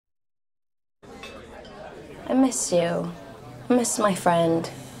I miss you. I miss my friend.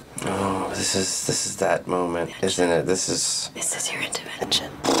 Oh, this is that moment, isn't it? This is your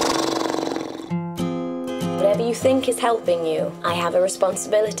intervention. Whatever you think is helping you, I have a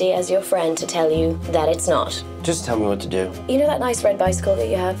responsibility as your friend to tell you that it's not. Just tell me what to do. You know that nice red bicycle that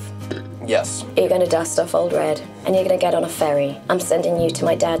you have? Yes. You're gonna dust off old red, and you're gonna get on a ferry. I'm sending you to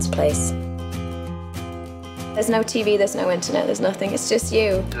my dad's place. There's no TV, there's no internet, there's nothing. It's just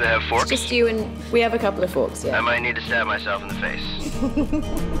you. Do they have forks? It's just you, and we have a couple of forks, yeah. I might need to stab myself in the face.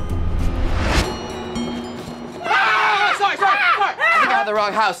 Sorry! I think I have the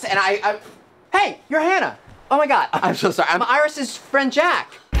wrong house, and I... Hey, you're Hannah! Oh my God, I'm so sorry. I'm Iris's friend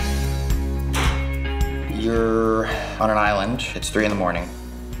Jack. You're on an island, it's 3 in the morning,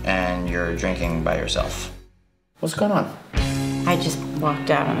 and you're drinking by yourself. What's going on? I just walked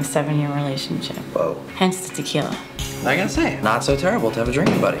out on a 7-year relationship. Whoa. Hence the tequila. I gotta say, not so terrible to have a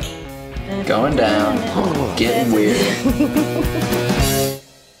drinking buddy. Going down, getting weird.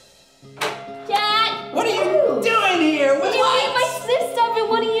 Dad! What are you doing here? Did you meet my sister? I've been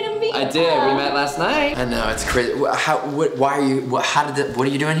wanting you to meet I did. her. We met last night. I know, it's crazy. Why are you, what are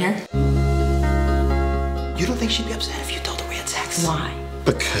you doing here? You don't think she'd be upset if you told her we had sex? Why?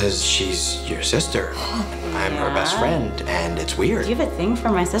 Because she's your sister. I'm her best friend, and it's weird. Do you have a thing for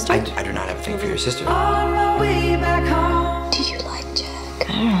my sister? I do not have a thing for your sister. Do you like Jack?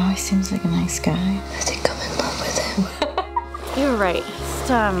 I don't know, he seems like a nice guy. I think I'm in love with him. You're right. It's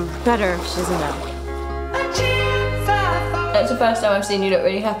better if she doesn't know. It's the first time I've seen you look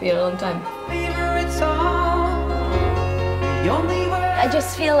really happy in a long time. I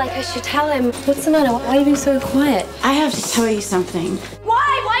just feel like I should tell him. What's the matter? Why are you being so quiet? I have to tell you something.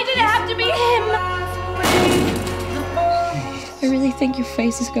 Why? Why did it have to be him? I really think your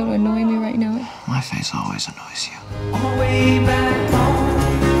face is going to annoy me right now. My face always annoys you. On the way back home.